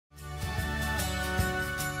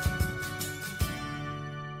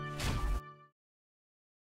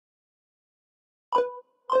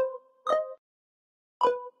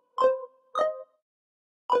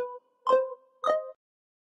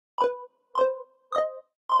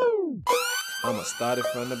I'ma start it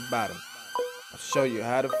from the bottom. I'll show you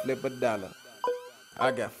how to flip a dollar.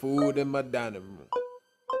 I got food in my dining room.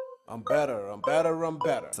 I'm better, I'm better, I'm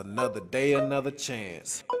better. It's another day, another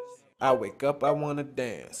chance. I wake up, I wanna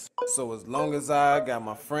dance. So as long as I got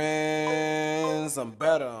my friends, I'm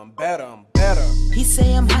better, I'm better, I'm better. He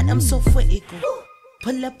say I'm hot, I'm so critical.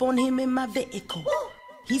 Pull up on him in my vehicle.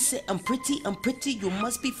 He said I'm pretty, you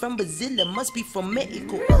must be from Brazil, it must be from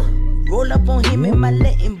Mexico. Roll up on him in my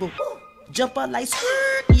Latin book. Jump out like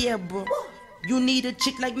yeah, bro. You need a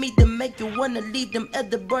chick like me to make you wanna leave them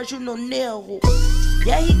other bars, you know, Nero.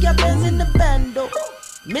 Yeah, he got bands in the bando.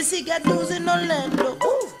 Missy got dudes in Orlando.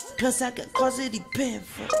 Plus I got cars that he paying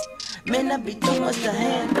for. Man, I be too much to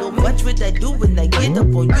handle. Watch what I do when I get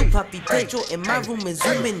up on you. Poppy petrol in my room and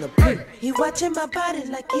zoom in the pool. He watching my body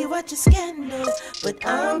like he watching Scandal. But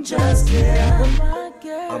I'm just here with my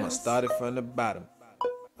girl. I'ma start it from the bottom.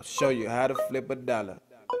 I'll show you how to flip a dollar.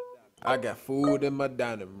 I got food in my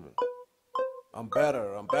dining room. I'm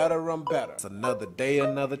better, I'm better, I'm better. It's another day,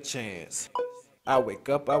 another chance. I wake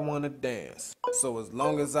up, I wanna dance. So as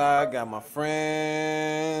long as I got my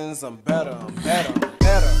friends, I'm better, I'm better, I'm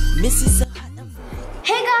better. Missy so hot.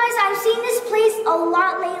 Hey guys, I've seen this place a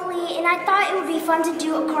lot lately and I thought it would be fun to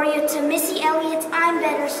do a choreo to Missy Elliott's I'm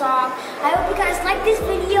Better song. I hope you guys like this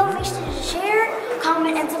video. Make sure to share,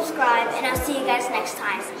 comment, and subscribe, and I'll see you guys next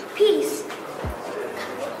time. Peace.